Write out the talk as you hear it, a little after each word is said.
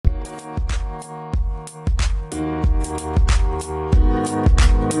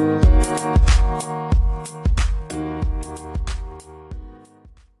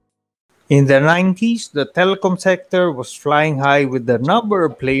In the 90s, the telecom sector was flying high with the number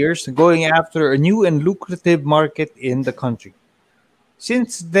of players going after a new and lucrative market in the country.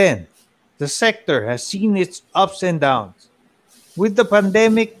 Since then, the sector has seen its ups and downs. With the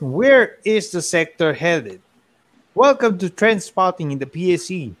pandemic, where is the sector headed? Welcome to Trend Spotting in the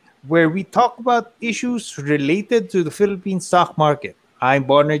PSE, where we talk about issues related to the Philippine stock market. I'm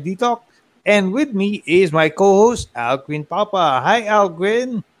Bonner Ditok, and with me is my co-host, Alquin Papa. Hi,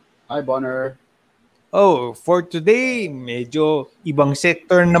 Alquin! Hi, Bonner. Oh, for today, medyo ibang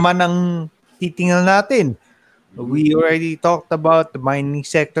sector naman ang titingnan natin. Mhm. We already talked about the mining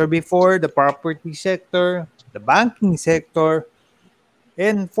sector before, the property sector, the banking sector,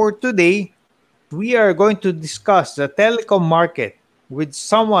 and for today, we are going to discuss the telecom market with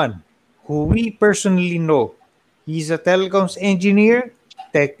someone who we personally know. He's a telecoms engineer,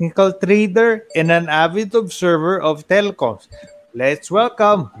 technical trader, and an avid observer of telecoms. Let's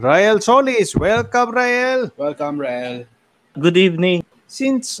welcome Rael Solis. Welcome, Rael. Welcome, Rael. Good evening.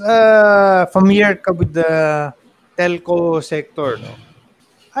 Since familiar ka with the telco sector, no?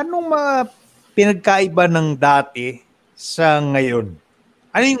 Anong mga pinagkaiba ng dati sa ngayon?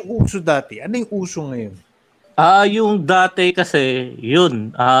 Ano yung uso dati? Ano yung uso ngayon? Yung dati kasi,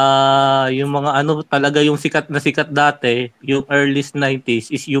 yun, yung mga ano talaga yung sikat dati, yung early 90s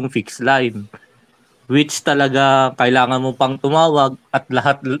is yung fixed line. Which talaga kailangan mo pang tumawag at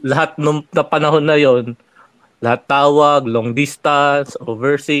lahat nung na panahon na yon, lahat tawag, long distance,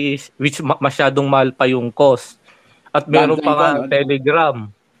 overseas, which masyadong mahal pa yung cost. At meron pa Landline to, nga no? Telegram.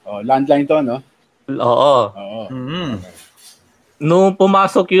 Oh, landline to, no? Oo. Oo. Mm. Okay. Nung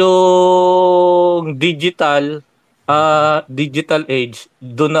pumasok yung digital age,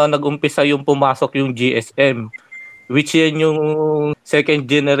 doon na nag-umpisa yung pumasok yung GSM, which yan yung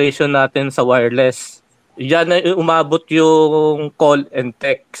second generation natin sa wireless. Yan na umabot yung call and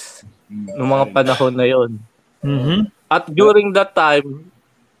text noong mga Okay. panahon na yon. Mhm. At during that time,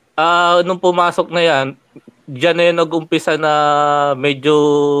 nung pumasok na yan, diyan na yung nag-umpisa na medyo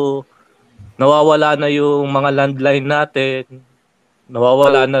nawawala na yung mga landline natin.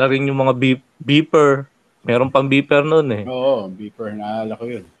 Nawawala na rin yung mga beeper. Meron pang beeper noon eh. Oo, beeper. Naalala ko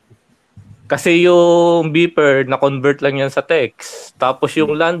yun. Kasi yung beeper, na-convert lang yan sa text. Tapos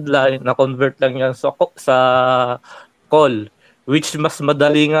yung landline, na-convert lang yan sa call. Which mas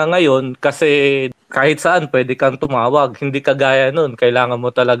madali nga ngayon kasi kahit saan pwede kang tumawag. Hindi kagaya noon. Kailangan mo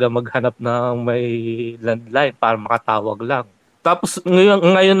talaga maghanap ng may landline para makatawag lang. Tapos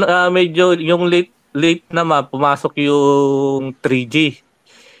ngayon medyo yung late naman pumasok yung 3G.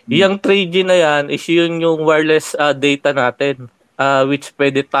 Yung 3G na yan is yun yung wireless data natin, which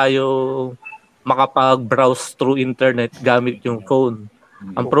pwede tayo makapag-browse through internet gamit yung phone.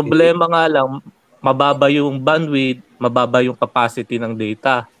 Ang problema nga lang, mababa yung bandwidth, mababa yung capacity ng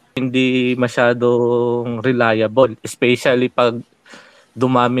data. Hindi masyadong reliable, especially pag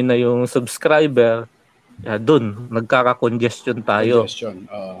dumami na yung subscriber, dun nagkaka-congestion tayo. Congestion.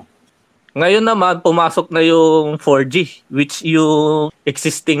 Oo. Ngayon naman, pumasok na yung 4G, which yung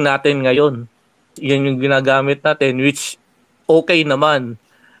existing natin ngayon. Yan yung ginagamit natin, which okay naman.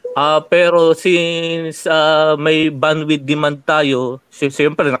 Pero since may bandwidth demand tayo,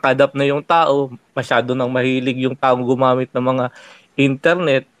 siyempre naka-adapt na yung tao, masyado nang mahilig yung taong gumamit ng mga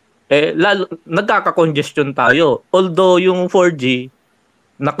internet, lalo, nagkaka-congestion tayo. Although yung 4G,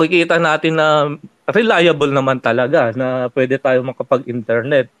 nakikita natin na reliable naman talaga na pwede tayo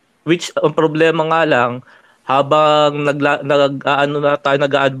makapag-internet. Which ang problema nga lang, habang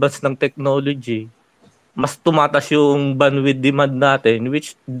nag-a-advance ng technology, mas tumatas yung bandwidth demand natin,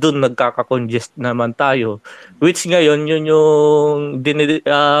 which doon nagkaka-congest naman tayo. Which ngayon, yun yung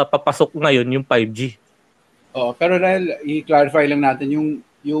papasok ngayon, yung 5G. Oo, pero Rael, i-clarify lang natin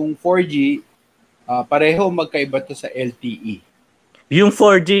yung 4G, pareho magkaiba to sa LTE. Yung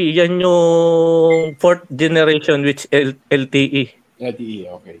 4G, yan yung fourth generation, which LTE. LTE,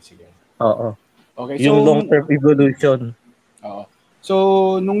 okay, sige. Oo. Okay, Yung long-term evolution. Oo. So,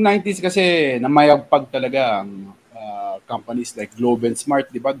 nung 90s kasi, namayagpag talaga ang companies like Globe and Smart,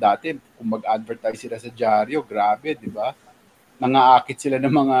 di ba? Dati, kung mag-advertise sila sa dyaryo, grabe, di ba? Nangaakit sila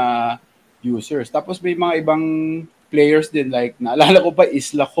ng mga users. Tapos may mga ibang players din, like, naalala ko pa,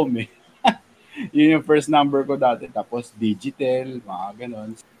 Islacom eh. Yun yung first number ko dati. Tapos Digitel, mga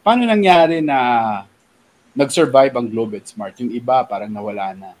ganon. Paano nangyari na nag-survive ang Globe and Smart? Yung iba, parang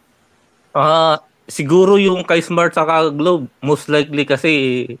nawala na. Siguro yung kay Smart saka Globe, most likely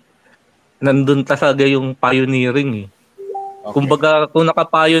kasi nandun talaga yung pioneering eh. Okay. Kumbaga kung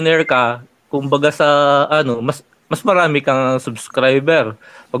naka-pioneer ka, kumbaga sa mas marami kang subscriber.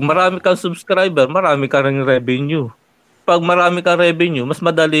 Pag marami kang subscriber, marami ka ring revenue. pag marami kang revenue, mas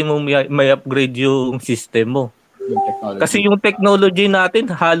madali mo may upgrade yung system mo. Yung technology. Kasi yung technology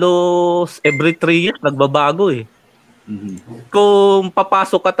natin, halos every 3 years, nagbabago eh. Kung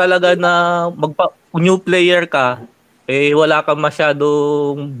papasok ka talaga na new player ka, wala kang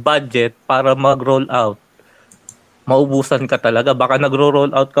masyadong budget para mag-roll out. Maubusan ka talaga. Baka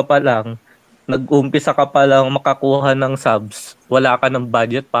nagro-roll out ka pa lang, nag-umpisa ka pa lang makakuha ng subs, wala ka ng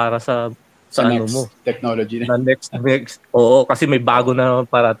budget para sa ano next mo. Technology na next. Oo, kasi may bago na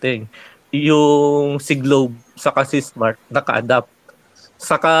parating. Yung si Globe saka si Smart naka-adapt.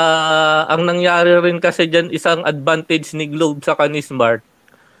 Saka ang nangyari rin kasi diyan, isang advantage ni Globe saka ni Smart,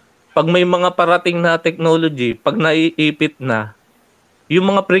 pag may mga parating na technology, pag naiipit na,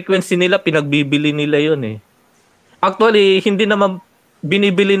 yung mga frequency nila pinagbibili nila yun eh. Actually, hindi naman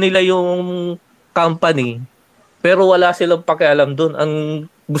binibili nila yung company, pero wala silang pakialam doon. Ang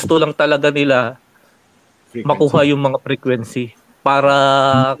gusto lang talaga nila makuha yung mga frequency para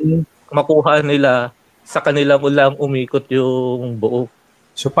makuha nila, sa kanila mo lang umikot yung buo.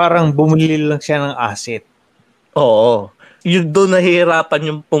 So parang bumili lang siya ng asset. Oo. Yun doon nahihirapan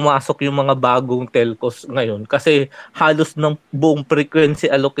yung pumasok yung mga bagong telcos ngayon kasi halos ng buong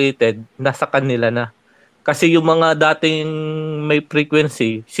frequency allocated nasa kanila na. Kasi yung mga dating may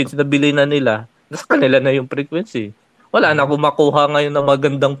frequency, since nabili na nila, nasa kanila na yung frequency. Wala na akong makuha ngayon ng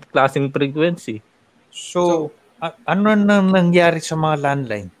magandang klaseng frequency. So ano nang nangyari sa mga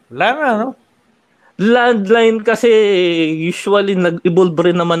landline? Wala na, no? Landline kasi usually nag-evolve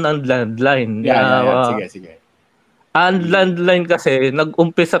rin naman ang landline. Yeah. Sige. Ang landline kasi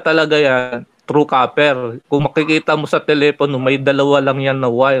nag-umpisa talaga yan through copper. Kung makikita mo sa telepono, may dalawa lang yan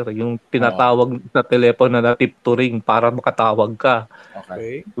na wire, yung tinatawag sa telepono na tip to ring para makatawag ka.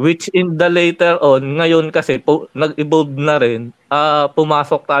 Okay. Which in the later on, ngayon kasi nag-evolve na rin,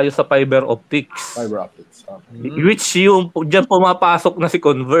 pumasok tayo sa fiber optics. Fiber optics. Okay. Which yung diyan pumapasok na si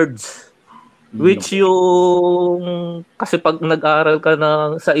Converge. Which yung kasi pag nag-aral ka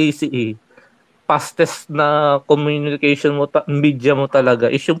sa ECE, fastest na communication mo, media mo talaga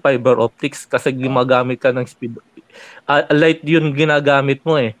is yung fiber optics kasi gumagamit ka ng speed. Light yun ginagamit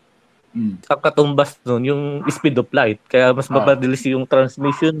mo eh. Ang katumbas nun, yung speed of light. Kaya mas mapabilis yung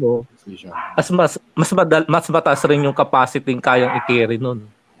transmission mo. Mas mataas rin yung capacity kayang i-carry nun.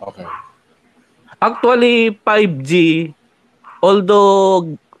 Okay. Actually, 5G, although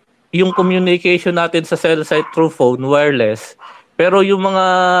yung communication natin sa cell site through phone, wireless, pero yung mga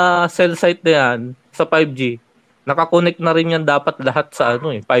cell site na yan sa 5G, nakakonect na rin yan dapat lahat sa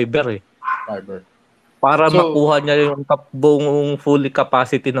fiber eh. Fiber. Para makuha niya yung buong fully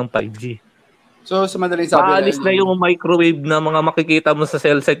capacity ng 5G. So sa madaling sabi, maalis na yung microwave na mga makikita mo sa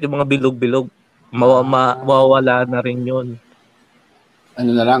cell site, yung mga bilog-bilog. Mawawala na rin yun. Ano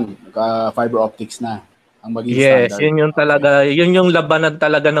na lang, fiber optics na ang maging yes, standard. Yun yung talaga, yun yung labanan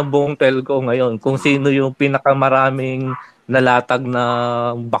talaga ng buong telco ngayon. Kung sino yung pinakamaraming nalatag na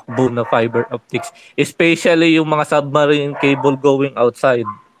backbone na fiber optics. Especially yung mga submarine cable going outside.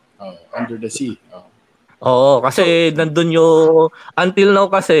 Under the sea. Oo, kasi nandun yung, until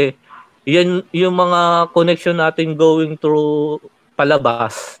now kasi, yan yung mga connection natin going through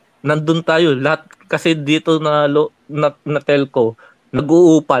palabas. Nandun tayo. Lahat kasi dito na telco,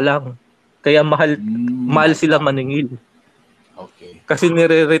 nag-uupa lang. Kaya mahal sila maningil. Okay. Kasi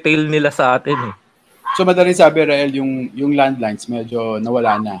nire-retail nila sa atin eh. So madaling sabi, Rael, yung landlines medyo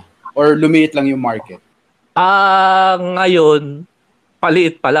nawala na or lumiit lang yung market? Ngayon,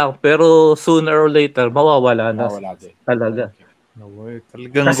 paliit pa lang. Pero sooner or later, mawawala na. Mawawala din. Talaga. Okay.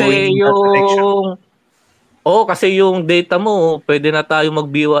 Talagang Kasi kasi yung data mo, pwede na tayo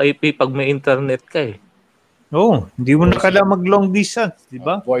mag-BYP pag may internet ka eh. Hindi mo na kailangan mag-long distance, di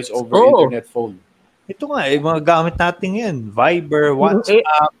ba? Voice over internet phone. Ito nga, mga gamit natin yan. Viber, WhatsApp.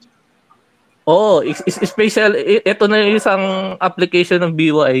 Especially, ito na yung isang application ng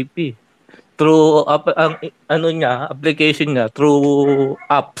BYP. Through, application niya, through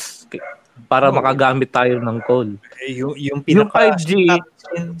apps. Para makagamit tayo ng call. Yung 5G,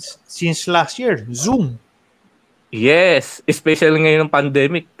 since last year, Zoom. Yes, especially ngayon ng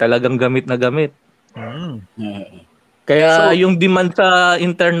pandemic, talagang gamit na gamit. Kaya yung demand sa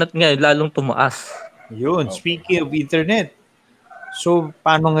internet nga lalong tumaas. Yun, speaking of internet. So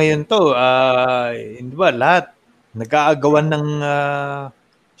paano ngayon to? Hindi ba lahat nag-aagawan ng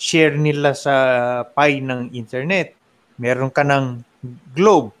share nila sa pie ng internet. Meron ka ng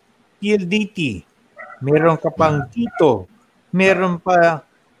Globe, PLDT, meron ka pang Tito, meron pa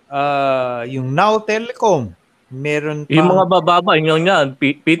yung Now Telecom, meron pa yung mga bababa yun yan,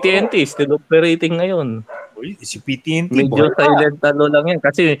 PTNT still operating ngayon. Uy, si PTNT, Medyo buhay pa. silent lang yan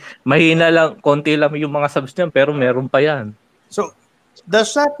kasi mahina lang, konti lang yung mga subs niyan pero meron pa yan. So,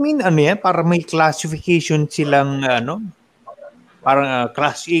 does that mean ano yan? Para may classification silang parang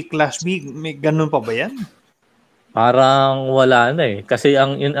class A, class B, may ganun pa ba yan? Parang wala na kasi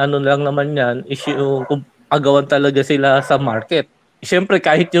ang ano lang naman yan is yung kung agawan talaga sila sa market. Siyempre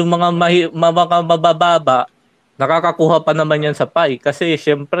kahit yung mga mga mabababa, nakakakuha pa naman yan sa pie kasi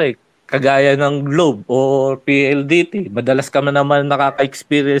siyempre kagaya ng Globe o PLDT, madalas ka naman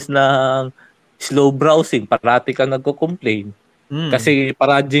nakaka-experience ng slow browsing, parati ka nagko-complain. Kasi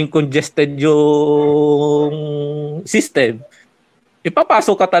parading congested yung system.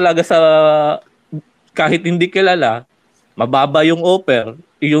 Ipapasok ka talaga sa kahit hindi kilala, mababa yung offer,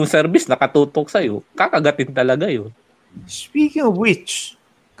 yung service nakatutok sa'yo, kakagatin talaga yun. Speaking of which,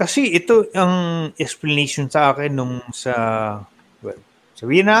 kasi ito ang explanation sa akin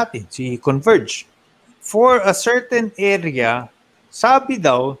sabihin natin, si Converge. For a certain area, sabi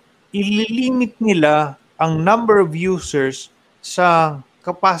daw, ililimit nila ang number of users sa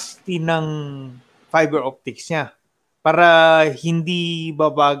capacity ng fiber optics niya para hindi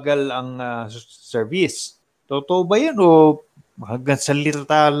babagal ang service. Totoo ba yan o hanggang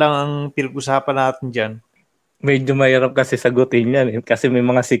salita lang ang pinag-usapan natin dyan? Medyo mahirap kasi sagutin yan kasi may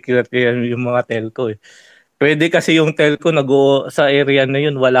mga secret yan yung mga telco Pwede kasi yung telco sa area na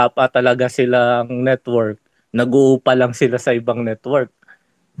yun, wala pa talaga silang network. Nag-uupa lang sila sa ibang network.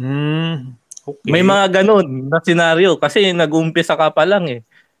 Okay. May mga ganun na senaryo kasi nag-umpisa ka pa lang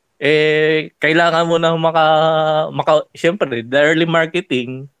kailangan mo na syempre, the early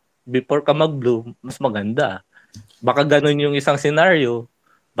marketing before ka mag-bloom, mas maganda. Baka ganun yung isang senaryo.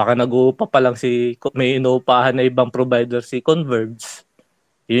 Baka nag-uupa pa lang may inuupahan na ibang provider si Converge.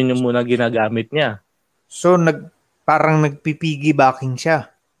 Yun yung muna ginagamit niya. So, parang nagpipiggy-backing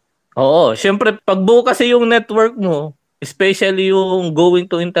siya. Oo. Siyempre, pag buo kasi yung network mo, especially yung going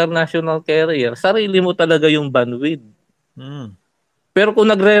to international carrier, sarili mo talaga yung bandwidth. Pero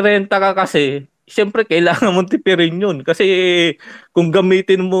kung nagre-renta ka kasi, siyempre kailangan mong tipirin yun. Kasi kung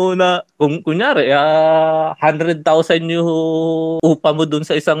gamitin mo na, kung kunyari, 100,000 yung upa mo dun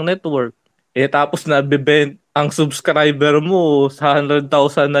sa isang network, tapos nabibent ang subscriber mo sa 100,000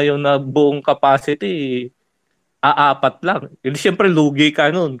 na yung na buong capacity, aapat lang. Hindi siyempre lugi ka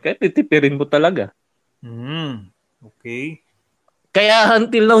nun. Kaya titipirin mo talaga. Okay. Kaya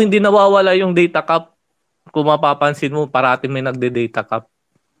until now, hindi nawawala yung data cap. Kung mapapansin mo, parati may nagde-data cap.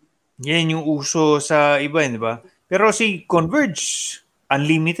 Yan yung uso sa iba, di ba? Pero si Converge,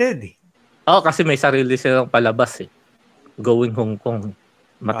 unlimited. Kasi may sarili silang palabas Going Hong Kong.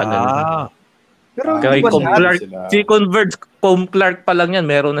 Matagal na. Pero Kaya hindi ba si Converge, Clark pa lang yan,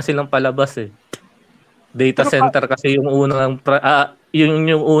 meron na silang palabas Data center kasi yung unang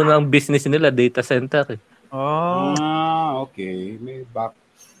yung unang business nila, data center okay.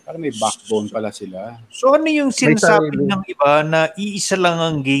 Parang may backbone pala sila. So ano yung sinasabi ng iba na iisa lang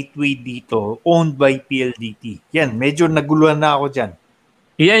ang gateway dito owned by PLDT? Yan, medyo naguluhan na ako dyan.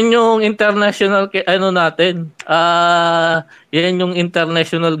 Yan yung international natin. Yan yung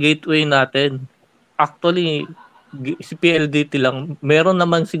international gateway natin. Actually, si PLDT lang. Meron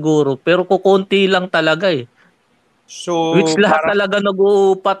naman siguro, pero kukunti lang talaga So, which lahat talaga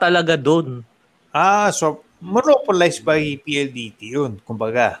nag-uupa talaga doon. So monopolized by PLDT yun,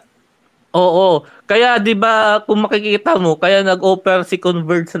 kumbaga. Oo. Kaya 'di ba kung makikita mo, kaya nag-offer si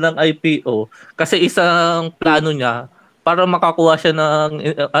Converge ng IPO kasi isang plano niya para makakuha siya ng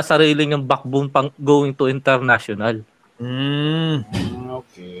sarili niyang backbone pang going to international.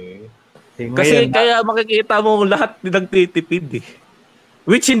 Okay. Kasi kaya makikita mo lahat nagtitipid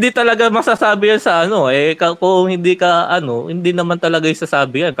Which hindi talaga masasabi yan sa kung hindi ka hindi naman talaga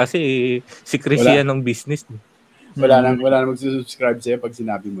isasabi yan kasi secrecy yan ng business. Wala nang magsusubscribe sa'yo pag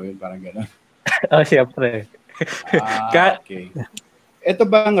sinabi mo yun, parang gano'n. Siyempre. Okay. Ito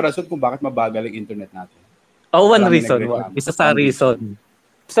ba ang rason kung bakit mabagal ang internet natin? One reason. Isa sa reason.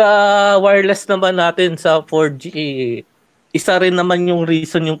 Sa wireless naman natin, sa 4G, isa rin naman yung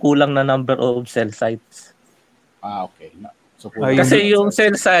reason yung kulang na number of cell sites. Okay. So, kasi yung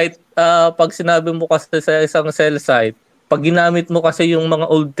cell site, pag sinabi mo kasi sa isang cell site, pag ginamit mo kasi yung mga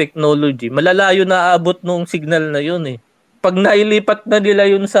old technology, malalayo na aabot nung signal na yun Pag nailipat na nila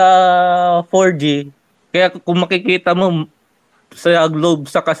yun sa 4G, kaya kung makikita mo sa Globe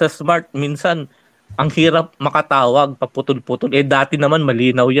saka sa Smart, minsan ang hirap makatawag, paputol-putol. Dati naman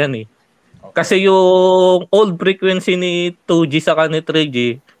malinaw yan Kasi yung old frequency ni 2G saka ni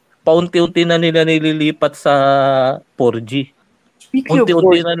 3G, paunti-unti na nila nililipat sa 4G.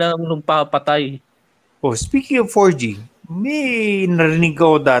 Unti-unti na lang nung papatay. Speaking of 4G, May narinig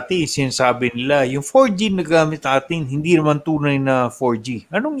ko dati, sinasabi nila, yung 4G na gamit natin, hindi naman tunay na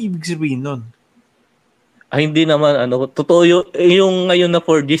 4G. Anong ibig sabihin nun? Hindi naman totoo yung ngayon na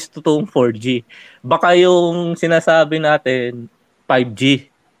 4G is totoong 4G. Baka yung sinasabi natin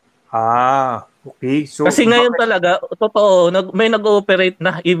 5G. Okay. So, Kasi ngayon talaga, totoo, may nag-ooperate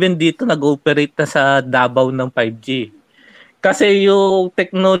na, even dito nag-ooperate na sa Davao ng 5G. Kasi yung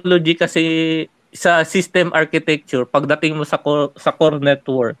technology kasi sa system architecture, pagdating mo sa core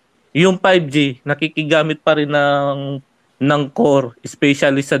network, yung 5G, nakikigamit pa rin ng core,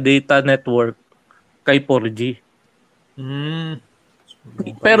 especially sa data network, kay 4G. mm,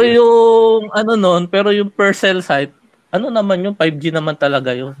 Pero yung per cell site, naman yung 5G naman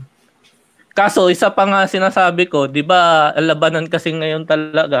talaga yun. Kaso isa pa nga sinasabi ko, 'di ba, labanan kasi ngayon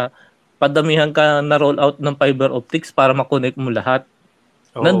talaga, padamihan ka na roll out ng fiber optics para ma-connect mo lahat.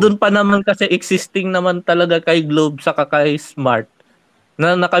 Nandun pa naman kasi existing naman talaga kay Globe sa kay Smart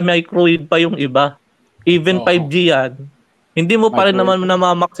na naka-microwave pa yung iba. Even Oo. 5G yan. Hindi mo pa rin naman Microwave.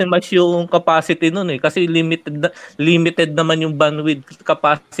 na-maximize yung capacity nun eh kasi limited naman yung bandwidth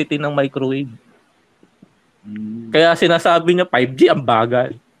capacity ng microwave. Kaya sinasabi niya 5G ang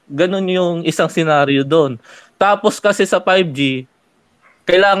bagal. Ganon yung isang scenario doon. Tapos kasi sa 5G,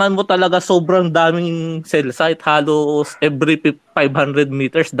 kailangan mo talaga sobrang daming cell site. Halos every 500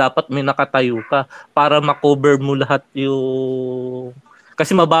 meters dapat may nakatayo ka para makover mo lahat yung...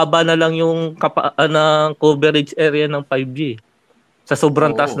 Kasi mababa na lang yung ng coverage area ng 5G sa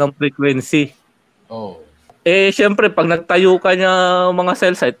sobrang taas ng frequency. Syempre, pag nagtayo ka niya mga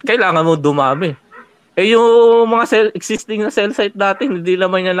cell site, kailangan mo dumami. Yung mga existing na cell site natin, hindi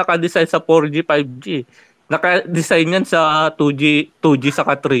naman yan naka-design sa 4G, 5G. Naka-design yan sa 2G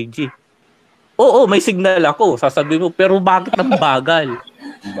saka 3G. Oo, may signal ako, sasabihin mo, pero bakit ang bagal?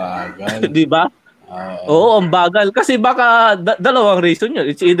 Bagal. Di ba? Oo, ang bagal. Kasi baka dalawang reason yun.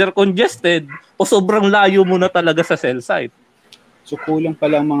 It's either congested o sobrang layo mo na talaga sa cell site. So kulang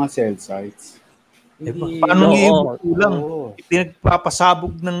pala ang mga cell sites. Paano yung kulang?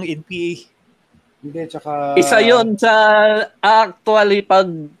 Pinagpapasabog ng NPA. Hindi, tsaka... Isa yun sa actually pag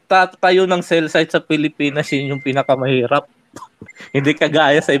tatayo ng cell site sa Pilipinas, yun yung pinakamahirap. Hindi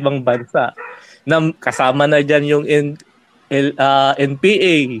kagaya sa ibang bansa. Kasama na dyan yung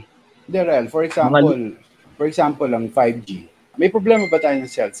NPA. Hindi, Rel, for example, ang 5G. May problema ba tayo ng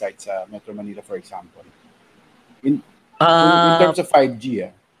cell site sa Metro Manila, for example? In terms of 5G,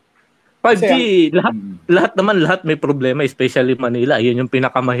 5G, lahat may problema, especially Manila. Yun yung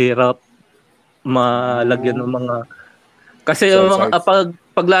pinakamahirap malagyan ng mga... Kasi yung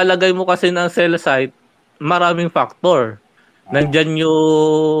paglalagay mo kasi ng cell site, maraming factor. Nandyan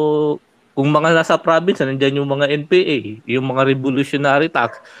yung... Kung mga nasa province, nandyan yung mga NPA, yung mga revolutionary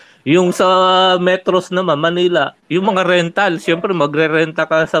tax. Yung sa metros naman, Manila, yung mga rental, siyempre magre-renta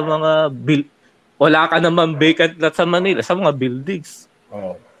ka sa mga wala ka naman vacant lot sa Manila, sa mga buildings.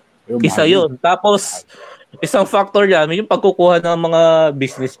 Isa yun. Tapos, isang factor yan, yung pagkukuha ng mga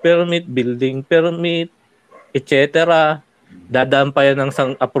business permit, building permit, etc. Dadaan pa yan ng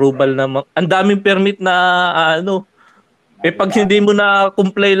approval na ang daming permit na pag hindi mo na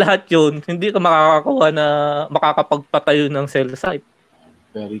comply lahat yun, hindi ka makakakuha na makakapagpatayo ng cell site.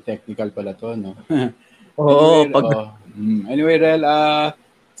 Very technical pala to, no? Oo. Anyway, Rel,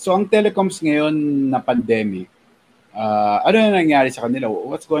 so ang telecoms ngayon na pandemic, ano na nangyari sa kanila?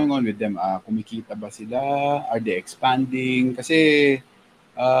 What's going on with them? Kumikita ba sila? Are they expanding? Kasi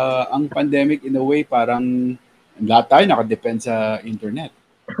ang pandemic in a way parang lahat tayo nakadepend sa internet.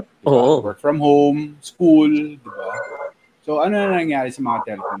 Diba? Oo. Work from home, school, diba? So ano na nangyari sa mga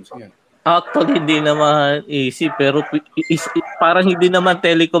telecoms ngayon? Actually, hindi naman easy, pero parang hindi naman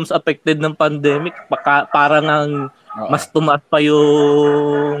telecoms affected ng pandemic. Parang mas tumaas pa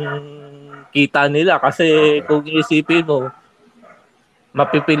yung kita nila. Kasi kung iisipin mo,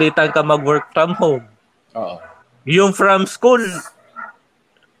 mapipilitan ka mag-work from home. Yung from school,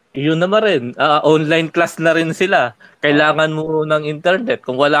 yun naman rin. Online class na rin sila. Kailangan mo ng internet.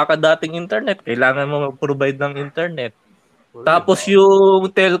 Kung wala ka dating internet, kailangan mo mag-provide ng internet. Tapos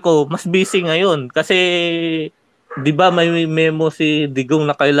yung telco, mas busy ngayon kasi 'di ba may memo si Digong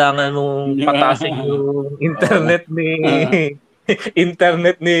na kailangan mong patasin yung internet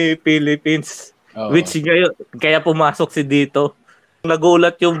ni Philippines, which ngayon kaya pumasok si dito.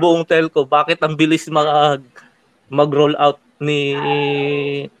 Nagulat yung buong telco, bakit ang bilis mag-roll out ni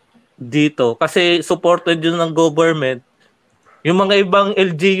dito kasi supported yun ng government. Yung mga ibang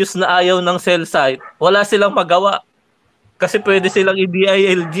LGUs na ayaw ng cell site, wala silang magawa. Kasi pwede silang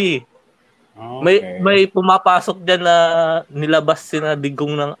i-DILG. May pumapasok dyan na nilabas sina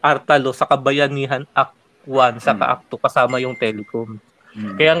Digong ng Artalo sa Kabayanihan Act. Act 1 saka Act 2 kasama yung telecom.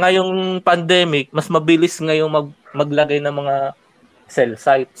 Mm. Kaya ngayong pandemic, mas mabilis ngayong maglagay ng mga cell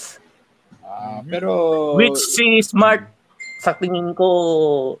sites. Pero Which si Smart, sa tingin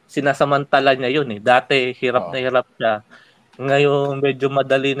ko, sinasamantala niya yun eh. Dati, hirap na hirap siya. Ngayon, medyo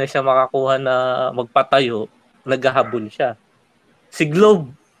madali na siya makakuha na magpatayo. Naghahabol siya. Si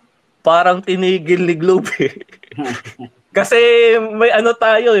Globe, parang tinigil ni Globe eh. Kasi may ano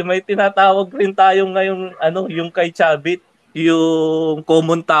tayo eh, may tinatawag rin tayo ngayon, yung kay Chavit, yung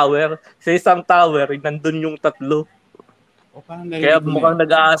common tower. Sa isang tower, nandun yung tatlo. parang Kaya narinig ko mukhang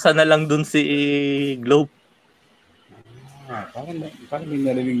nag-aasa na lang dun si Globe. Parang may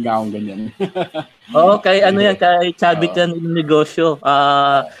narinig nga akong ganyan. Oo, kay Chavit yan yung negosyo.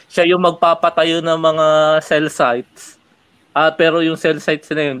 Siya yung magpapatayo ng mga cell sites. Pero yung cell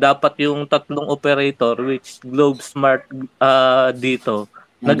sites na yun, dapat yung tatlong operator, which Globe, Smart dito,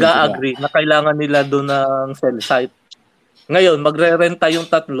 Nandun sila. nag-a-agree na kailangan nila doon ng cell site. Ngayon, magre-renta yung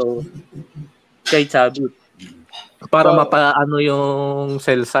tatlo kay Chavit para mapaano yung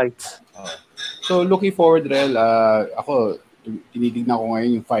cell sites. So looking forward, Rel, ako tinitignan ko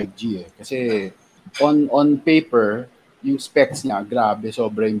ngayon yung 5G eh. Kasi on paper, yung specs niya, grabe,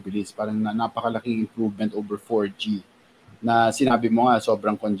 sobrang bilis. Parang napakalaking improvement over 4G. Na sinabi mo nga,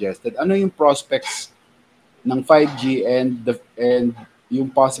 sobrang congested. Ano yung prospects ng 5G and yung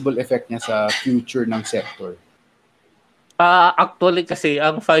possible effect niya sa future ng sector? Actually kasi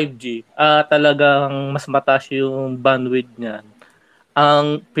ang 5G, talagang mas mataas yung bandwidth niyan.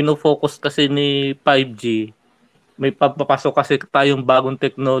 Ang pinofocus kasi ni 5G, may papapasok kasi tayong bagong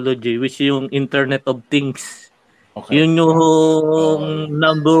technology which yung Internet of Things. Okay. Yun yung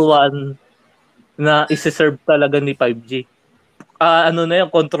number one na isi-serve talaga ni 5G. Ano na yan,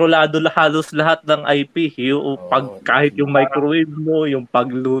 kontrolado halos lahat ng IP. Yung kahit yung microwave mo, yung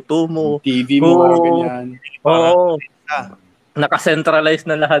pagluto mo. Yung TV mo, ganyan. Oo. Naka-centralize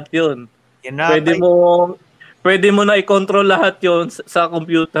na lahat yun. Pwede mo na i-control lahat yun sa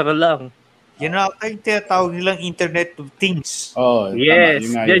computer lang. Yan na yung tinatawag nilang Internet of Things. Yes.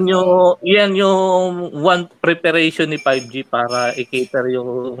 Yan yung one preparation ni 5G para i-cater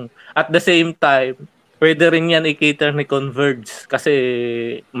yung... At the same time, pwede rin yan i-cater ni Converge kasi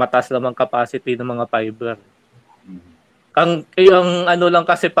mataas lamang capacity ng mga fiber. Yung ano lang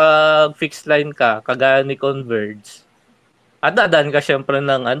kasi pag fixed line ka, kagaya ni Converge, dadaan ka syempre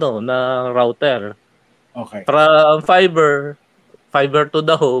ng router. Okay. From fiber to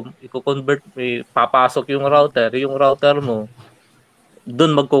the home, i-convert, papasok yung router mo,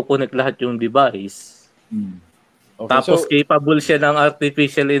 doon magko-connect lahat yung device. Okay, tapos capable siya ng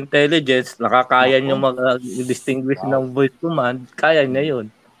artificial intelligence, nakakaya niyo mag-distinguish ng voice command, kaya niya yun.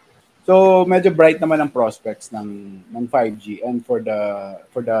 So medyo bright naman ang prospects ng 5G and for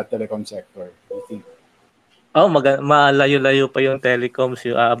the telecom sector, I think. Malayo-layo pa yung telecoms,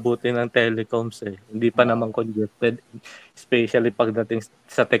 yung aabutin ng telecoms eh. Hindi pa naman congested, especially pagdating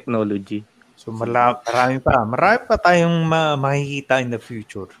sa technology. So marami pa tayong makikita in the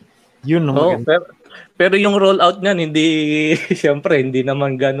future. Yun pero yung rollout niyan siyempre hindi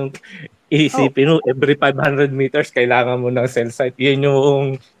naman ganun isipin every 500 meters kailangan mo ng cell site. Yun yung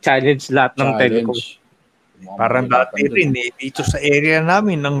challenge lahat ng telecom. Parang dati rin dito sa area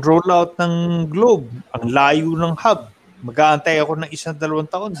namin ang rollout ng Globe, ang layo ng hub. Mag-aantay ako ng 1-2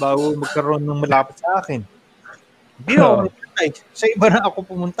 taon bago magkaroon ng malapit sa akin. Hindi ako sa iba na ako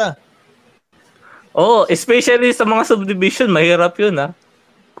pumunta. Especially sa mga subdivision, mahirap yun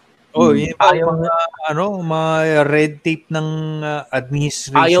yun mga red tape ng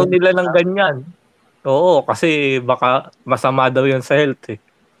administration. Ayaw nila ng ganyan. Kasi baka masama daw yun sa health eh.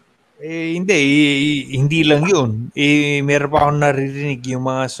 Hindi lang yun. Meron pa akong naririnig yung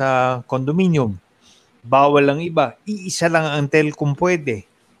mga sa condominium. Bawal ang iba. Iisa lang ang telcom pwede.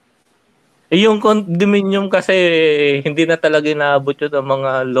 Yung condominium kasi hindi na talaga inaabot yun ang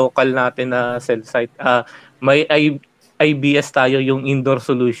mga local natin na cell site. May IBS tayo, yung indoor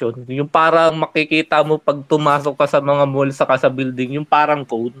solution. Yung parang makikita mo pag tumasok ka sa mga mall sa building, yung parang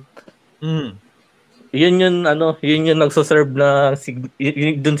code. Yun yung nagso-serve na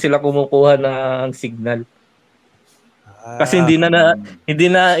doon sila kumukuha ng signal. Kasi hindi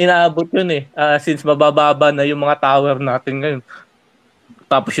na inaabot yun eh. Since mabababa na yung mga tower natin ngayon.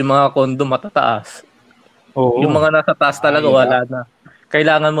 Tapos yung mga condo matataas. Yung mga nasa taas talaga wala na.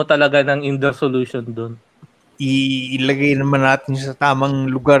 Kailangan mo talaga ng indoor solution doon. Ilagay naman natin sa tamang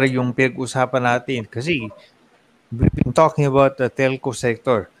lugar yung pinag-usapan natin. Kasi we've been talking about the telco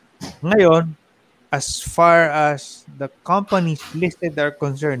sector. Ngayon, as far as the companies listed are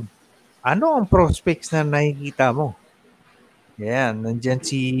concerned, ano ang prospects na nakikita mo? Yan, nandyan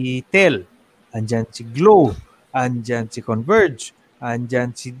si Tel. andyan si Glow, andyan si Converge,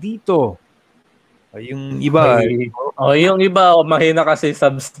 andyan si Dito. Yung iba, Yung iba, mahina kasi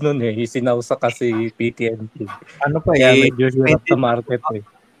subs nun eh. Sinausa kasi PTNT. ano pa Kaya medyo hirap sa suspended. market eh.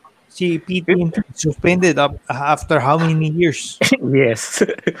 Si PTNT suspended after how many years? Yes.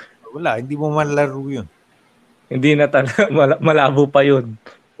 Wala, hindi mo malaro yun. Hindi na talaga, malabo pa yun.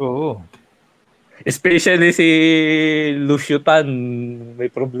 Oo. Especially si Lucio Tan,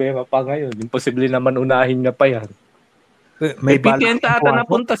 may problema pa ngayon. Imposible naman unahin niya pa yan. May PTNT balak ata pumasok.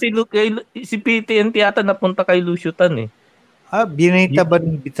 napunta si PTNT ata napunta kay Lucio Tan eh. Binenta ba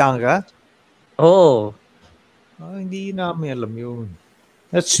ni Bitanga? Oo. Hindi namin alam yun.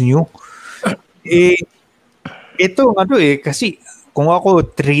 That's new. Ito, kasi kung ako,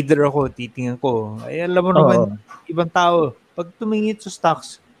 trader ako, titingnan ko. Ay, alam mo naman, ibang tao, pag tumingin sa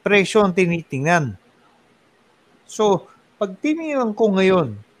stocks, presyo ang tinitingnan. So, pag tiningnan ko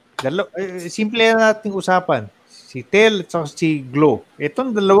ngayon, simple na nating usapan, si Tel at si Glow.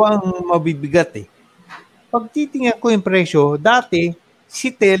 Itong dalawa ang mabibigat eh. Pag titingnan ko yung presyo, dati,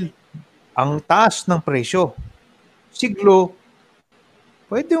 si Tel, ang taas ng presyo. Si Glow,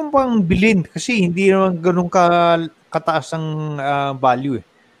 pwede mo pang bilhin kasi hindi naman ganun kataas ang value eh.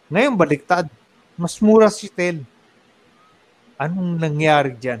 Ngayon, baliktad. Mas mura si Tel. Anong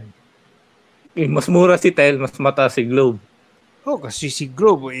nangyari dyan? Mas mura si Tel, mas mataas si Globe. Kasi si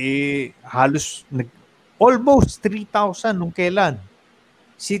Globe, halos almost 3,000 nung kailan.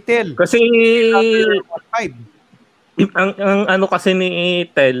 Si Tel, kasi 1,500. ang ano kasi ni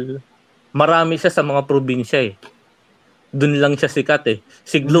Tel, marami siya sa mga probinsya eh. Doon lang siya sikat eh.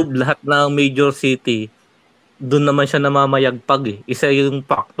 Si Globe, lahat ng major city, doon naman siya namamayagpag eh. Isa yung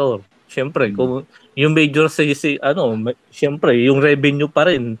factor. Siyempre, kung yung major city, siyempre, yung revenue pa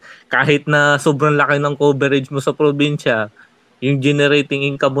rin. Kahit na sobrang laki ng coverage mo sa probinsya, yung generating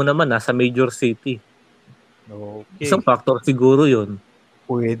income mo naman nasa major city. Okay. Isang factor siguro yun.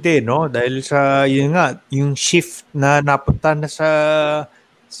 Pwede, no? Dahil sa, yun nga, yung shift na napunta na sa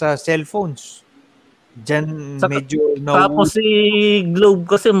cellphones. Diyan medyo Tapos si Globe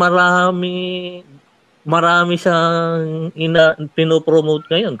kasi marami siyang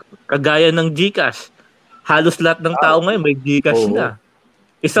pinopromote ngayon. Kagaya ng GCash. Halos lahat ng tao ngayon may GCash na.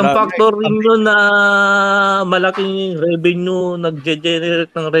 Isang factor rin yun na malaking revenue,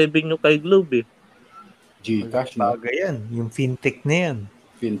 nag-generate ng revenue kay Globe eh. GCash, no? Bagay yan. Yung fintech na yan.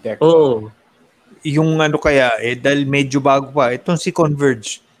 Fintech. Oo. Yung dahil medyo bago pa, itong si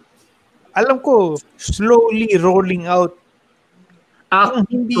Converge. Alam ko, slowly rolling out.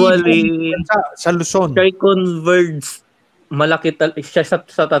 Actually, sa Luzon. kay Converge, malaki siya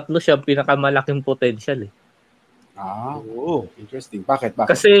sa tatlo siya pinakamalaking potential eh. Oo. Interesting. Bakit?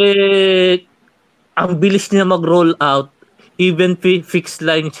 Kasi ang bilis niya mag-roll out, even fixed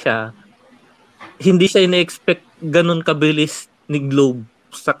line siya, hindi siya ina-expect ganun kabilis ni Globe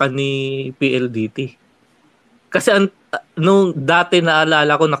sa ni PLDT. Kasi nung dati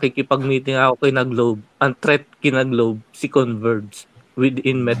naalala ko nakikipag-meeting ako kay Globe, ang threat kina Globe si Converge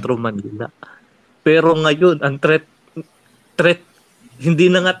within Metro Manila. Pero ngayon ang threat hindi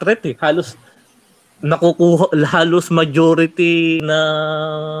na nga threat eh. Halos majority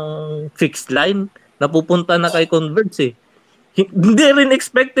ng fixed line napupunta na kay Converge eh. Hindi rin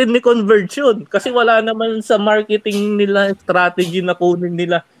expected ni Converge yun kasi wala naman sa marketing nila strategy na kunin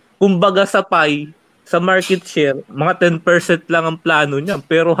nila. Kumbaga sa pie, sa market share, mga 10% lang ang plano niya.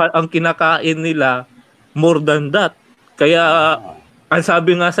 Pero ang kinakain nila, more than that. Kaya, ang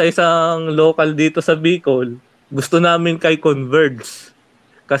sabi nga sa isang local dito sa Bicol, gusto namin kay Converge.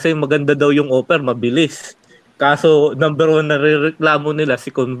 Kasi maganda daw yung offer, mabilis. Kaso, number one na reklamo nila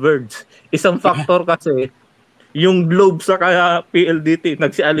si Converge. Isang factor kasi, yung Globe sa kaya PLDT,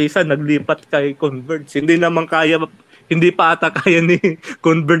 nagsialisan, naglipat kay Converge. Hindi pa ata kaya ni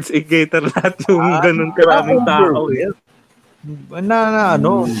Converge i-cater lahat yung ganun karaming tao.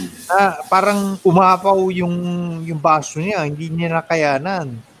 Parang umapaw yung baso niya, hindi niya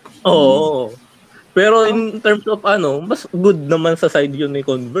nakayanan. Oo. Pero in terms of mas good naman sa side yun ni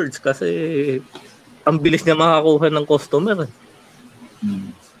Converge kasi ang bilis niya makakuha ng customer.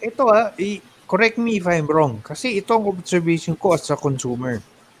 Ito correct me if I'm wrong. Kasi ito ang observation ko as a consumer.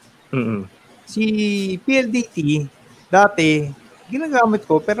 Mm-hmm. Si PLDT, dati, ginagamit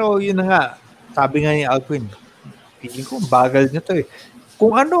ko, pero yun na nga, sabi nga ni Alquin, feeling ko, bagal niya to eh.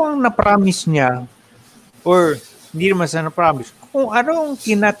 Kung ano ang na-promise niya, or hindi naman sa na-promise, kung ano ang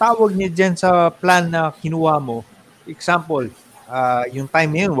kinatawag niya dyan sa plan na kinuha mo, example, yung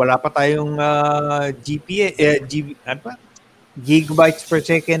time na yun, wala pa tayong gigabytes per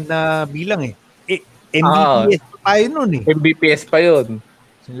second na bilang eh. Mbps pa tayo nun eh. Mbps pa yun.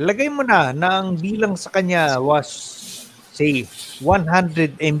 Lagay mo na ang bilang sa kanya was, say,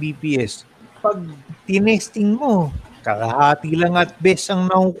 100 Mbps. Pag tinesting mo, kalahati lang at best ang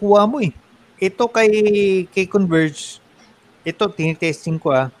nakukuha mo eh. Ito kay Converge, ito tinitesting ko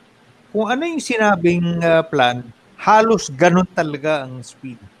kung ano yung sinabing plan, halos ganun talaga ang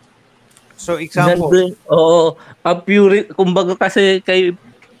speed. So example, Nandun, oo, pure, kumbaga kasi kay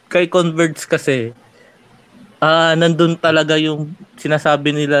Converge kasi, nandun talaga yung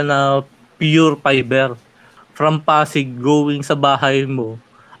sinasabi nila na pure fiber. From Pasig going sa bahay mo,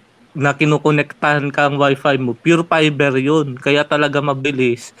 na kinukonektahan kang wifi mo, pure fiber yun. Kaya talaga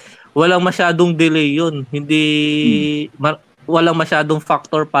mabilis. Walang masyadong delay yun. Hindi, walang masyadong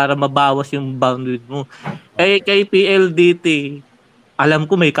factor para mabawas yung bandwidth mo. Kay PLDT, alam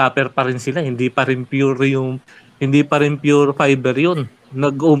ko may copper pa rin sila. Hindi pa rin pure fiber yun.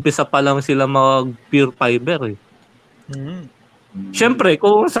 Nag-uumpisa pa lang sila mag pure fiber eh. Siyempre,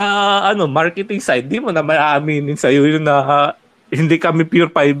 kung sa marketing side, di mo na maaaminin sa'yo yun na hindi kami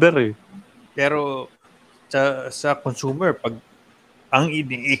pure fiber eh. Pero sa consumer, pag ang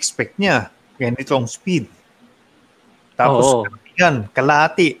ini-expect niya, ganitong speed. Tapos, yan,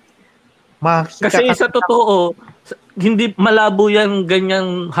 kalahati. Kasi sa totoo, hindi malabo yan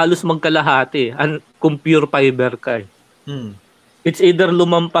ganyan halos magkalahati kung pure fiber ka eh. It's either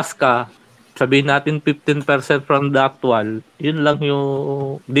lumampas ka, sabihin natin 15% from the actual, yun lang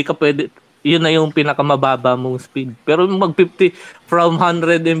yung, di ka pwede, yun na yung pinakamababa mong speed. Pero mag-50 from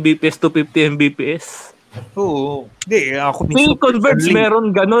 100 Mbps to 50 Mbps. Oo. Hindi, ako May Converge meron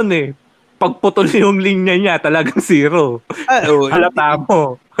ganun eh. Pagputol yung linya niya, talagang zero. Halata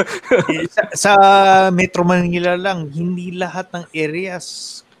mo. sa Metro Manila lang, hindi lahat ng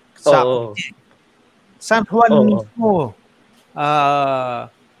areas sa San Juan mismo,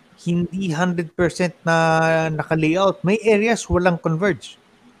 hindi 100% na naka-layout. May areas walang Converge.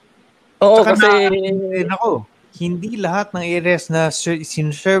 Oo, saka kasi hindi lahat ng areas na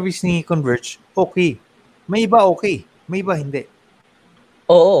sin-service ni Converge okay. May iba okay, may iba hindi.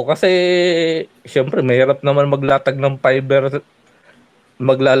 Oo, kasi syempre mahirap naman maglatag ng fiber.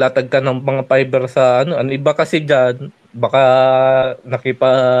 Maglalatag ka ng mga fiber sa ano iba kasi diyan baka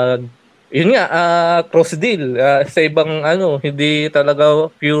yun nga, cross deal sa ibang hindi talaga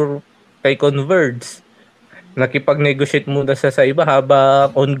pure kay Converge. Nakipag-negotiate muna sa iba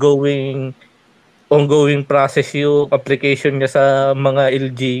habang ongoing process yung application niya sa mga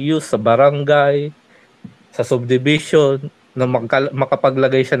LGUs, sa barangay, sa subdivision, na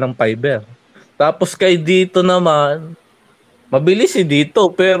makapaglagay siya ng fiber. Tapos kay dito naman, mabilis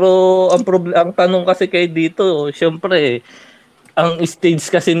dito, pero ang tanong kasi kay dito, syempre, ang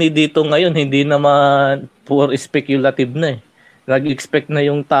stage kasi ni dito ngayon, hindi naman pure speculative na eh. Nag-expect na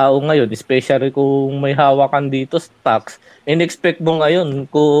yung tao ngayon, especially kung may hawakan dito stocks. In-expect mo ngayon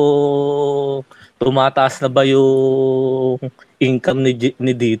kung tumataas na ba yung income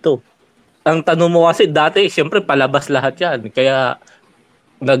ni dito. Ang tanong mo kasi dati, siyempre palabas lahat yan. Kaya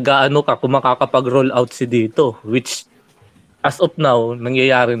kung makakapag-roll out si dito, which as of now,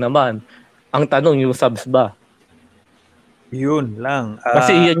 nangyayari naman. Ang tanong, yung subs ba? Yun lang.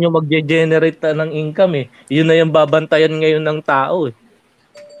 Kasi yan yung magge-generate ng income eh. Yun na yung babantayan ngayon ng tao eh.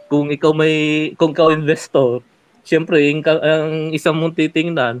 Kung ikaw investor, siyempre ang isang mong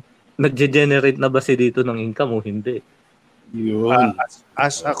titingnan, nagge-generate na ba si dito ng income o hindi? Yun.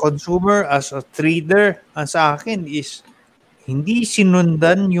 As a consumer, as a trader, ang sa akin is hindi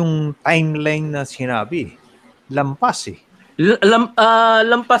sinundan yung timeline na sinabi. Lampas eh.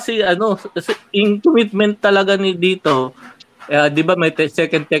 Lampas yung commitment talaga ni dito. Di ba may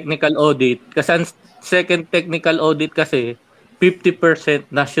second technical audit? Kasi ang second technical audit kasi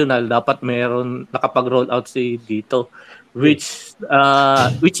 50% national dapat meron nakapag-roll out si dito, which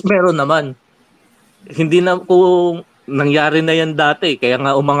meron naman. Hindi na kung nangyari na yan dati, kaya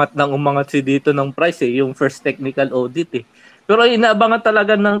nga umangat si dito ng price yung first technical audit eh. Pero inaabangan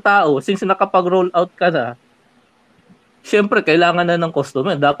talaga ng tao since nakapag-roll out ka na. Siyempre, kailangan na ng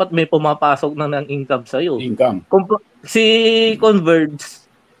customer. Dapat may pumapasok na ng income sa'yo. Si Converge,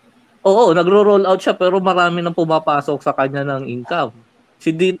 nagro-roll out siya pero marami nang pumapasok sa kanya ng income.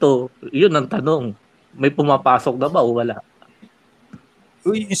 Si dito, yun ang tanong. May pumapasok na ba o wala?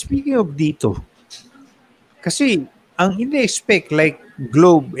 Speaking of dito, kasi ang ini-expect like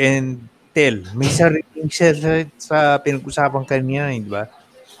Globe and Tel, may sariling cell site sa pinag-usapan kanina, di ba?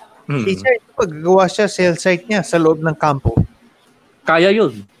 Paggawa siya cell site niya sa loob ng kampo. Kaya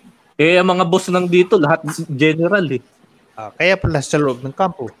yun. Ang mga boss ng dito, lahat general eh. Kaya pala sa loob ng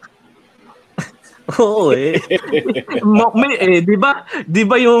kampo. Oo eh. Di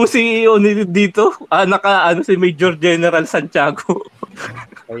ba yung CEO ni dito, si Major General Santiago?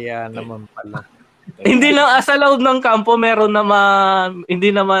 Kaya naman pala. Hindi na sa loob ng kampo meron naman, hindi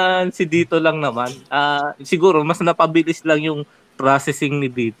naman si Dito lang naman. Siguro mas napabilis lang yung processing ni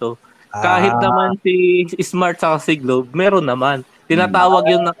Dito. Kahit Ah, naman si Smart sa si Globe, meron naman. Hmm. Tinatawag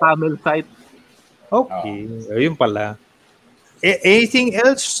yun na camel site. okay. Ayun pala. Anything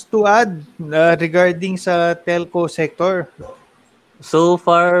else to add regarding sa telco sector? So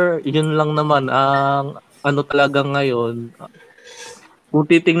far, yun lang naman ang ano talaga ngayon. Kung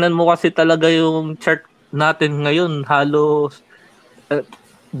titingnan mo kasi talaga yung chart natin ngayon, halos eh,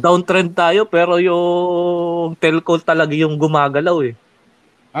 downtrend tayo pero yung telco talaga yung gumagalaw eh.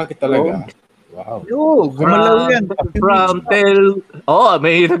 Oo. Talaga. Wow. Yo, gumalaw yan. A few weeks From back.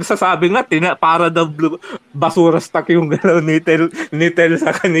 may nagsasabi nga para daw basura stock yung galaw ni Tel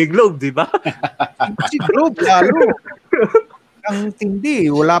sa ni Globe, di ba? Si Globe, lalo. Ang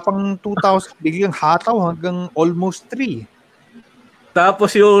tindi. Wala pang 2,000. Biglang hataw hanggang almost 3.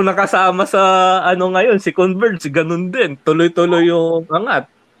 Tapos yung nakasama sa ano ngayon, si Converge, ganun din. Tuloy-tuloy yung angat.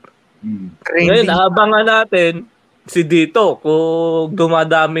 Hmm. Ngayon, Trending. abangan natin si Dito kung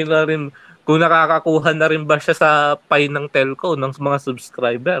dumadami na rin, kung nakakakuha na rin ba siya sa pie ng telco ng mga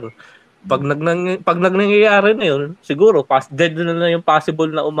subscriber. Pag nangyayari na yun, siguro dead na yung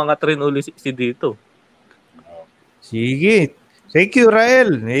possible na umangat rin uli si Dito. Sige. Thank you,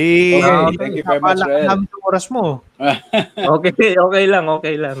 Rael. Okay, thank you very much, napala ka Rael. namin ng oras mo. Okay lang.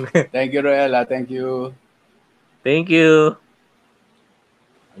 Thank you, Roel. Thank you. Thank you.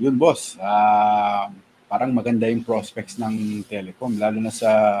 Yun, boss. Parang maganda yung prospects ng telecom, lalo na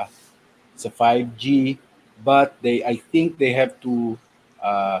sa 5G. But I think they have to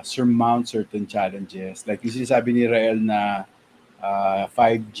surmount certain challenges. Like yung sinasabi ni Rael na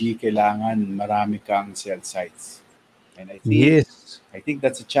 5G kailangan marami kang cell sites. And Yes. I think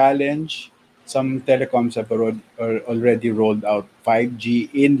that's a challenge. Some telecoms have already rolled out 5G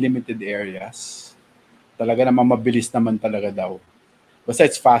in limited areas. Talaga naman mabilis naman talaga daw. Basta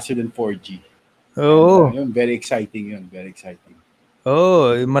it's faster than 4G. Oo. Yun, very exciting yun. Very exciting.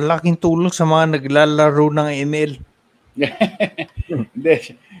 Oh, malaking tulong sa mga naglalaro ng ML. Hindi.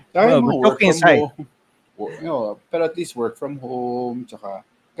 Kaya But mo work joking from aside. home. Pero at least work from home. Tsaka,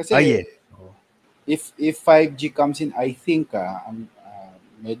 kasi Yes. if 5G comes in, I think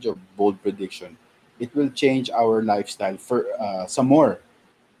medyo bold prediction, it will change our lifestyle for some more.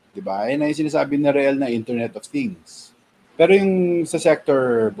 Diba? And yung sinasabi na real na Internet of Things. Pero yung sa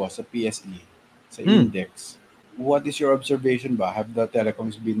sector, boss, sa PSE, sa index, what is your observation ba? Have the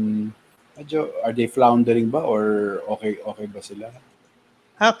telecoms been, are they floundering ba? Or okay ba sila? Or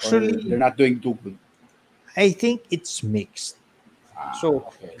Actually, they're not doing too good? I think it's mixed. So,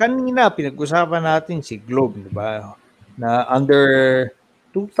 Okay. kanina pinag-usapan natin si Globe, di ba? Na under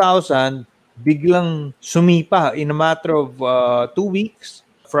 2,000, biglang sumipa in a matter of 2 weeks.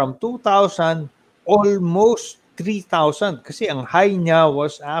 From 2,000, almost 3,000. Kasi ang high niya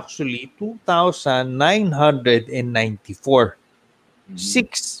was actually 2,994.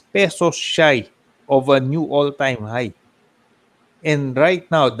 6 pesos shy of a new all-time high. And right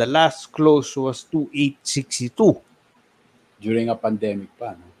now, the last close was 2,862. During a pandemic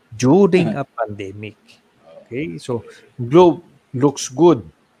pa, no? During a pandemic. Okay, so Globe looks good.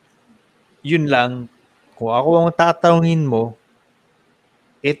 Yun lang, kung ako ang tatanungin mo,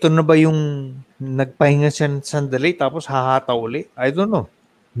 ito na ba yung nagpahinga siya ng sandali tapos hahataw uli? I don't know.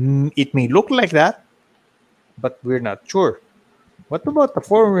 It may look like that, but we're not sure. What about the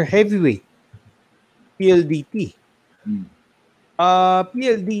former heavyweight, PLDT?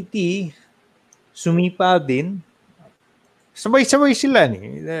 PLDT, sumipa din. Sabay-sabay sila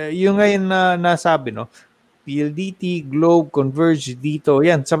ni. Yung ngayon na nasabi, no? PLDT, Globe, Converge dito.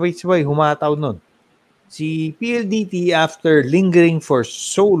 Yan, sabay-sabay humataw nun. Si PLDT, after lingering for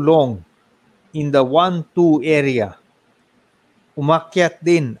so long in the 1-2 area, umakyat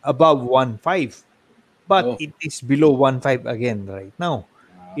din above 1.5. But it is below 1.5 again right now.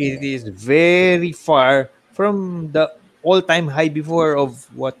 It is very far from the all-time high before of,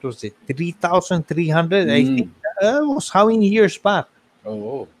 what was it, 3,300? I think that was how many years back?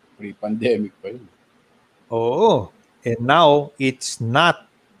 Oo, pre-pandemic pa yun. Oo. And now, it's not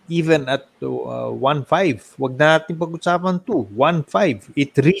even at 1.5. Wag natin pag-usapan 2. 1.5.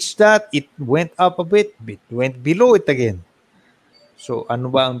 It reached that. It went up a bit. It went below it again. So, ano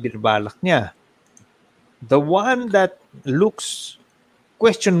ba ang binabalak niya? The one that looks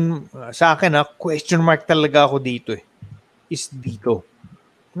sa akin question mark talaga ako dito is dito.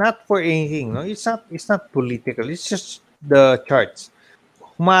 Not for anything, no? It's not political. It's just the charts.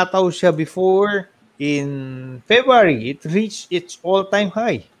 Humataw siya before in February. It reached its all-time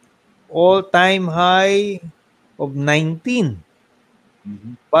high. All-time high of 19.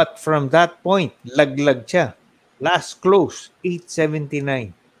 Mhm. But from that point, laglag siya. Last close, 879.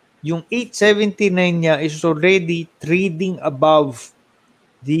 Yung 879 niya is already trading above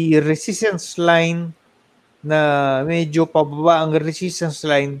the resistance line na medyo pababa ang resistance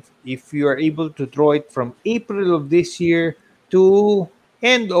line if you are able to draw it from April of this year to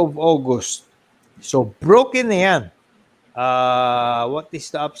end of August. So broken na yan. What is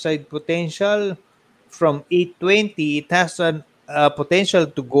the upside potential? From 820, it has an potential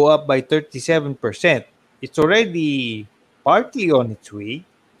to go up by 37%. It's already partly on its way.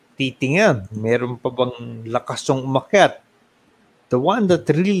 Titingnan, meron pa bang lakas yung umakyat? The one that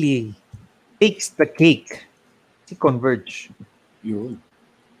really takes the cake, si Converge. Yun.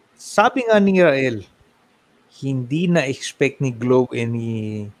 Sabi nga ni Rael, hindi na-expect ni Globe and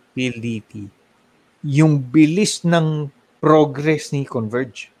ni PLDT yung bilis ng progress ni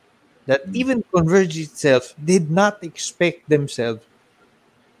Converge. That even Converge itself did not expect themselves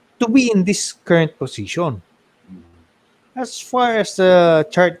to be in this current position. As far as the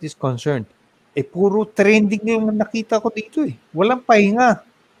chart is concerned, puro trending yung nakita ko dito eh. Walang pahinga.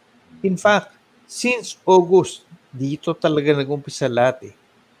 In fact, since August, dito talaga nag-umpisa lahat eh.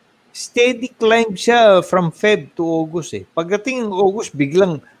 Steady climb siya from Feb to August eh. Pagdating ng August,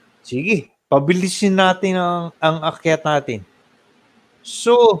 biglang, sige, pabilisin natin ang akyat natin.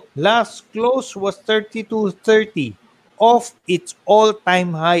 So, last close was 32.30 off its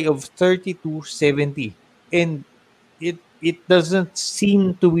all-time high of 32.70. And it doesn't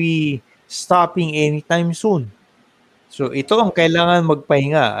seem to be stopping anytime soon. So, ito ang kailangan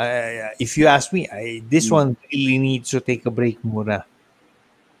magpahinga. If you ask me, this one really needs to take a break muna.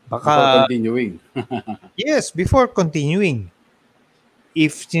 Before continuing. Yes, before continuing.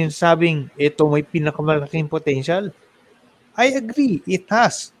 If sinasabing ito may pinakamalaking potential, I agree, it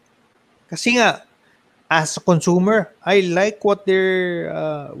has. Kasi nga, as a consumer, I like what they're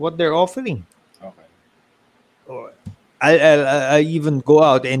offering. Okay. I even go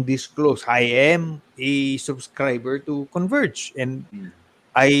out and disclose I am a subscriber to Converge, and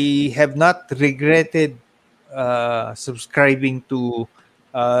I have not regretted subscribing to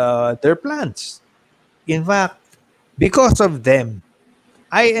their plans. In fact, because of them,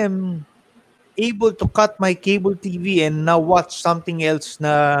 I am able to cut my cable TV and now watch something else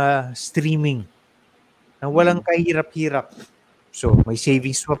na streaming na walang kahirap-hirap. So, may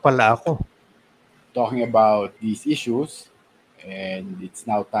savings pa pala ako. Talking about these issues, and it's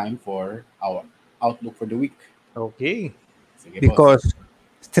now time for our outlook for the week. Okay. Sige, boss. Because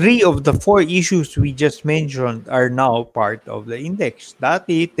 3 of the 4 issues we just mentioned are now part of the index.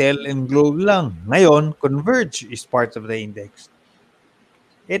 Dati, Tel and Globe lang. Ngayon, Converge is part of the index.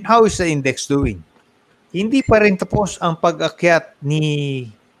 And how is the index doing? Hindi pa rin tapos ang pag-akyat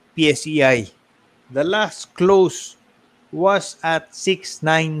ni PSEI. The last close was at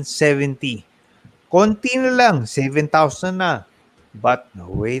 6,970. Konti na lang, 7,000 na. But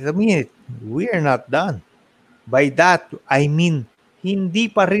wait a minute, we are not done. By that, I mean, hindi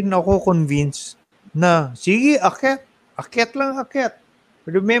pa rin ako convinced na, sige, akyat. Akyat lang, akyat.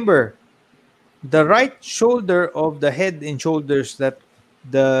 Remember, the right shoulder of the head and shoulders that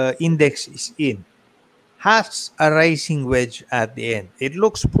the index is in has a rising wedge at the end. It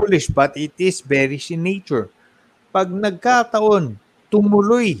looks bullish but it is bearish in nature. Pag nagkataon,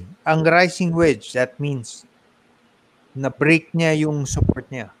 tumuloy ang rising wedge, that means na-break niya yung support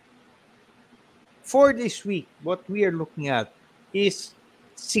niya. For this week, what we are looking at is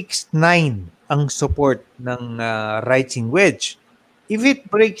 6.9 ang support ng rising wedge. If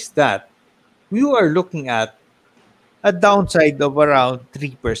it breaks that, you are looking at a downside of around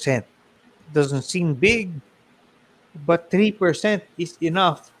 3%. Doesn't seem big, but 3% is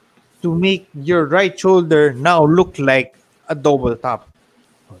enough to make your right shoulder now look like a double top.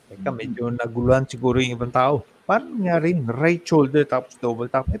 Teka, medyo naguluhan siguro yung ibang tao. Parang nga rin, right shoulder tapos double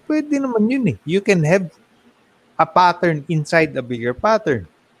top. Pwede naman yun eh. You can have a pattern inside a bigger pattern.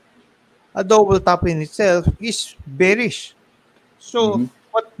 A double top in itself is bearish. So,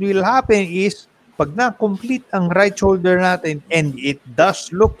 what will happen is, pag na-complete ang right shoulder natin and it does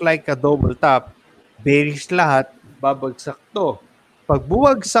look like a double top, bearish lahat, babagsak to. Pag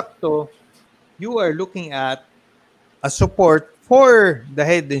buwagsak to, you are looking at a support for the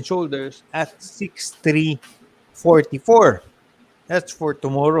head and shoulders at 6,344. That's for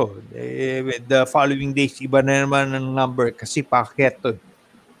tomorrow. The following days, iba na naman ang number kasi packet to.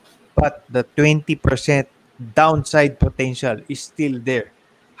 But the 20% downside potential is still there.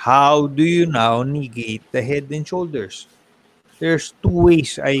 How do you now negate the head and shoulders? There's 2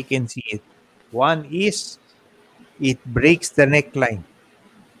 ways I can see it. One is it breaks the neckline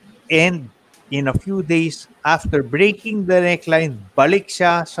and in a few days after breaking the neckline, balik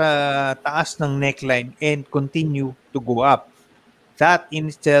siya sa taas ng neckline and continue to go up. That in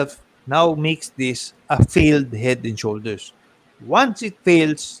itself now makes this a failed head and shoulders. Once it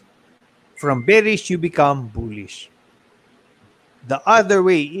fails, from bearish you become bullish. The other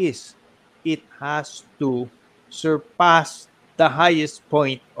way is it has to surpass the highest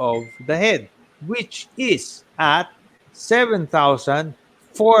point of the head, which is at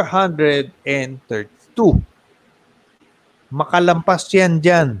 7,432. Makalampas yan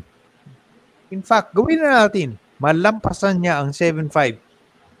dyan. In fact, gawin na natin. Malampasan niya ang 7.5.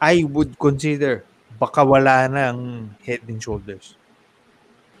 I would consider baka wala ng head and shoulders.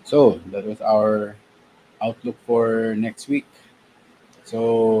 So that was our outlook for next week.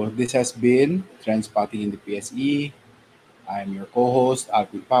 So this has been Trend Spotting in the PSE. I'm your co-host,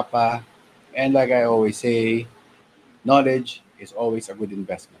 Alvin Papa. And like I always say, knowledge is always a good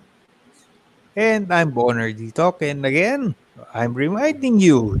investment. And I'm Bonner D. Talk. And again, I'm reminding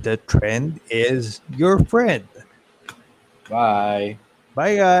you that trend is your friend. Bye.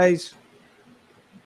 Bye, guys.